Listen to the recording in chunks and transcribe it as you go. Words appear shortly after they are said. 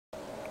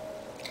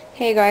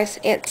Hey guys,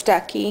 it's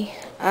Ducky.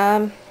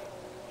 I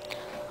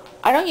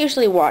don't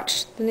usually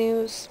watch the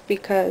news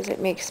because it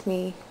makes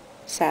me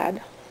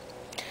sad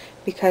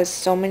because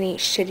so many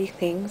shitty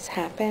things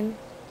happen,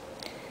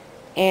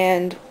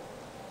 and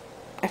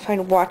I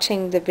find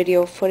watching the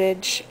video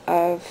footage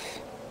of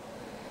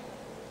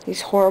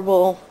these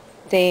horrible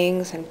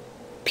things and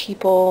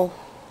people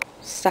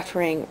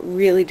suffering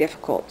really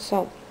difficult.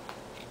 So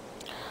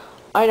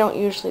I don't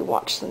usually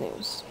watch the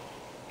news.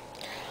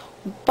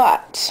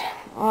 But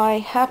I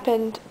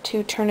happened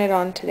to turn it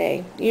on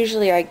today.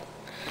 Usually I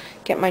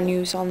get my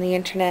news on the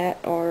internet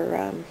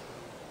or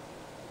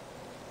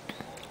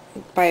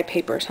buy a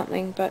paper or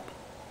something. But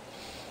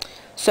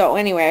so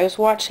anyway, I was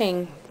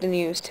watching the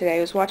news today.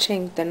 I was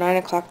watching the 9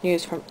 o'clock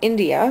news from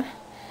India,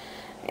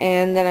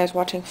 and then I was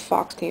watching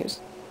Fox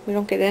News. We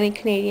don't get any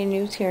Canadian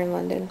news here in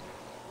London.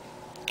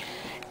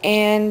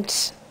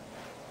 And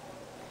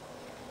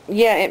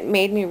yeah, it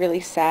made me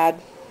really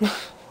sad.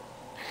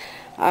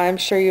 I'm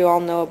sure you all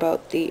know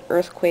about the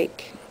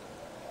earthquake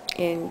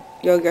in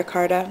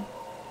Yogyakarta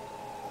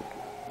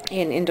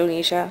in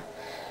Indonesia,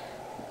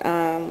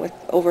 with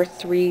over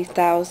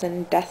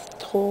 3,000 death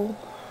toll.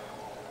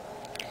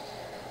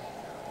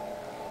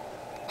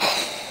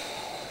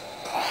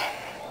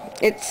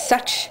 It's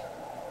such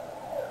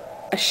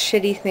a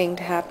shitty thing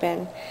to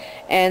happen,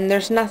 and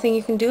there's nothing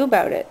you can do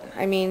about it.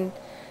 I mean,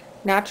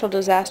 natural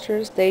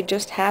disasters, they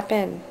just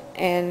happen,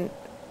 and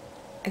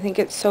I think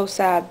it's so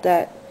sad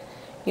that,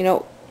 you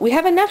know, we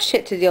have enough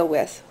shit to deal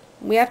with.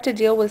 We have to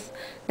deal with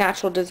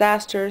natural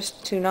disasters,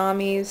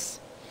 tsunamis,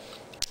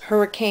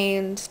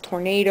 hurricanes,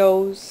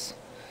 tornadoes,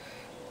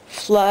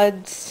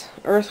 floods,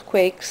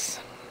 earthquakes,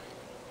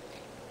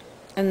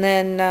 and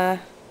then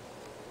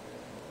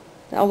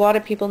a lot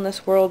of people in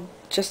this world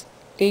just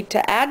need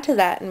to add to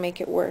that and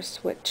make it worse,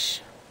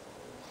 which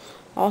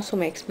also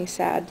makes me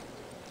sad.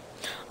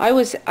 I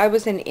was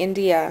in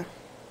India,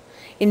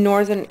 in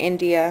northern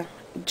India,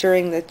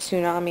 during the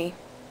tsunami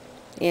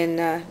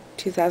in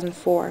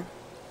 2004,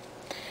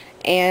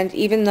 and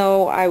even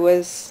though I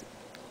was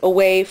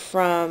away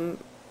from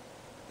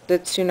the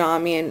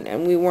tsunami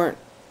and we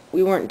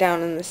weren't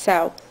down in the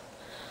south,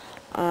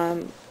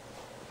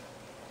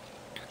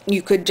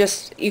 you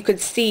could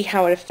see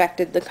how it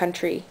affected the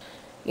country,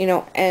 you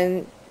know,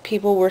 and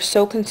people were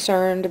so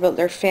concerned about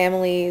their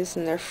families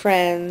and their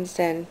friends,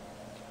 and,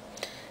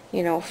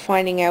 you know,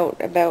 finding out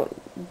about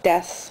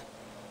deaths.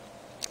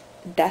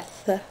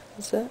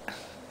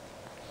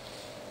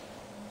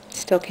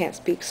 Still can't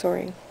speak,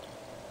 sorry.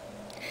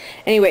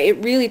 Anyway,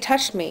 it really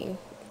touched me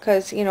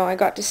because, you know, I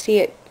got to see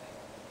it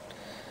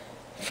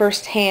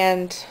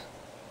firsthand,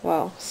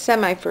 well,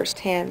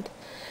 semi-firsthand,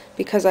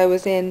 because I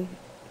was in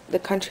the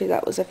country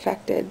that was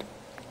affected.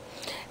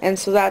 And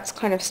so that's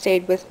kind of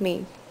stayed with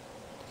me.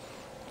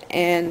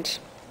 And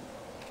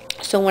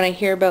so when I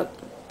hear about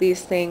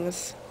these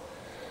things,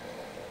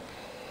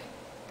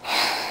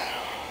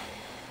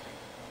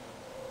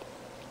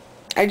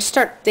 I just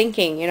start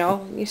thinking, you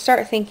know, you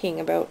start thinking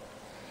about,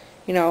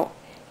 you know,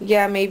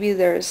 yeah, maybe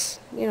there's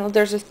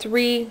a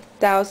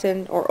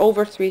 3,000 or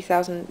over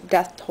 3,000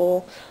 death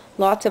toll,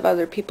 lots of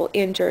other people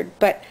injured,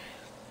 but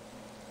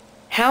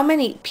how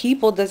many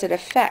people does it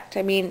affect?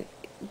 I mean,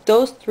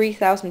 those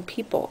 3,000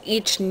 people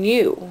each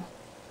knew,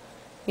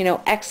 you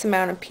know, X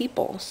amount of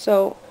people.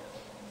 So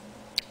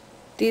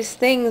these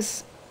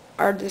things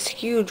are this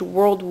huge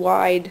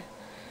worldwide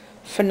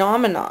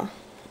phenomena.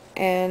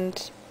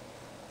 And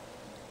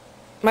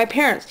my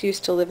parents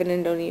used to live in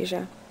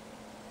Indonesia.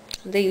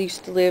 They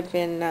used to live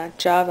in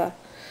Java.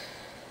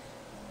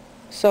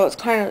 So it's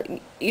kind of,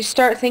 you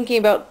start thinking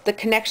about the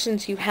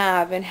connections you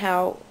have and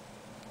how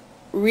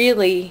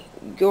really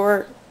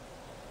you're,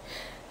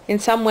 in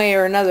some way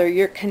or another,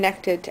 you're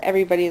connected to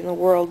everybody in the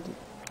world.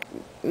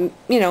 You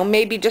know,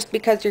 maybe just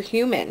because you're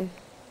human,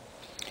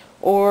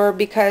 or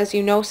because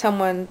you know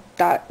someone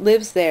that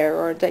lives there,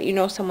 or that you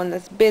know someone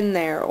that's been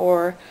there,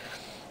 or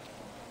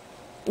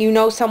you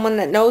know someone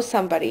that knows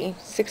somebody.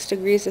 6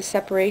 degrees of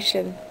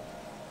separation.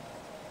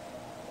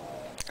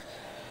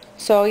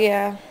 So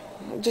yeah,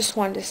 I just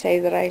wanted to say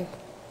that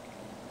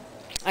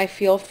I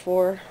feel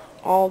for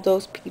all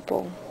those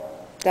people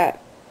that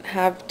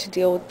have to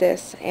deal with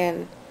this,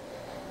 and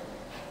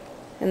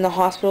the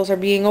hospitals are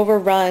being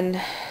overrun,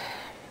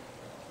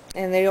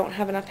 and they don't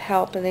have enough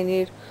help, and they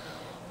need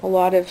a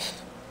lot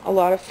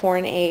of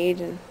foreign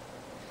aid,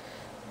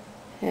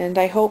 and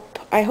I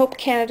hope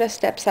Canada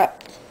steps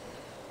up.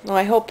 Well,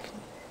 I hope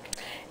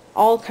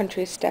all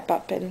countries step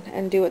up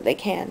and do what they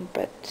can,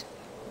 but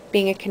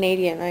being a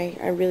Canadian,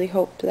 I really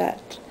hope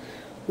that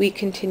we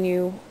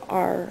continue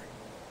our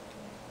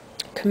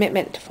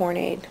commitment to foreign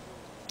aid.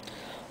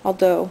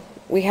 Although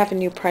we have a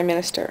new Prime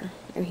Minister,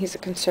 and he's a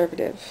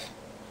conservative,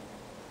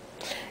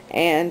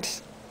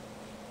 and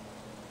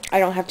I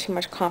don't have too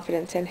much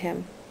confidence in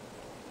him.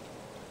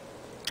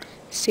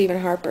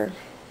 Stephen Harper.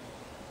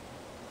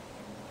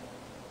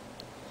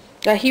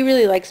 He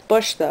really likes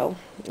Bush, though,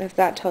 if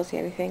that tells you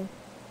anything.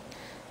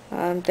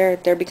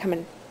 They're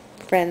becoming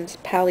friends,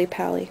 pally.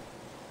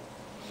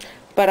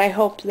 But I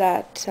hope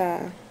that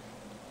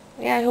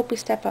yeah, I hope we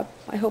step up.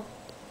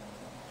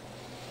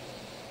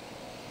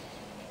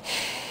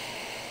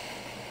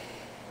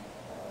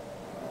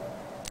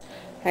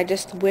 I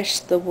just wish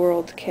the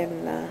world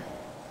can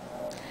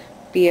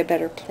be a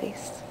better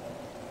place.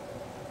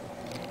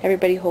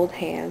 Everybody hold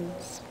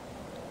hands.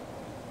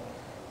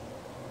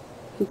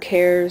 Who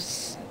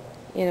cares,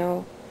 you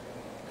know,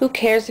 who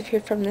cares if you're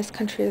from this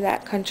country or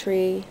that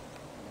country,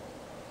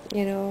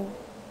 you know,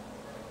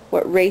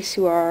 what race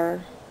you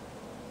are,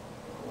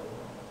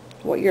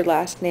 what your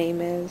last name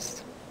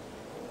is,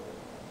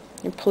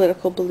 your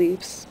political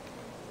beliefs.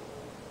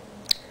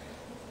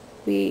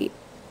 We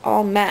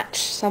all match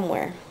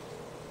somewhere.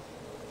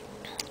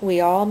 We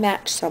all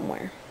match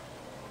somewhere.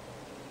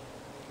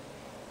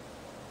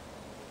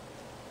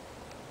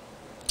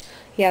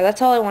 Yeah,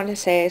 that's all I wanted to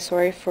say.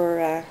 Sorry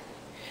for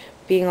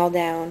being all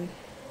down.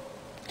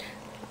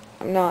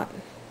 I'm not.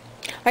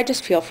 I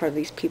just feel for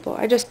these people.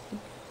 I just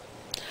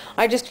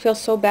feel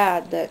so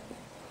bad that,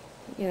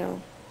 you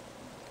know,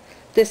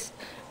 this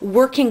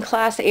working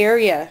class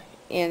area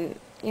in,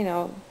 you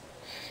know,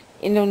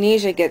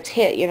 Indonesia gets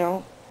hit, you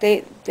know.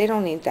 They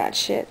don't need that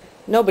shit.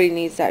 Nobody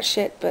needs that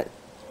shit, but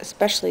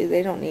especially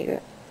they don't need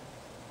it.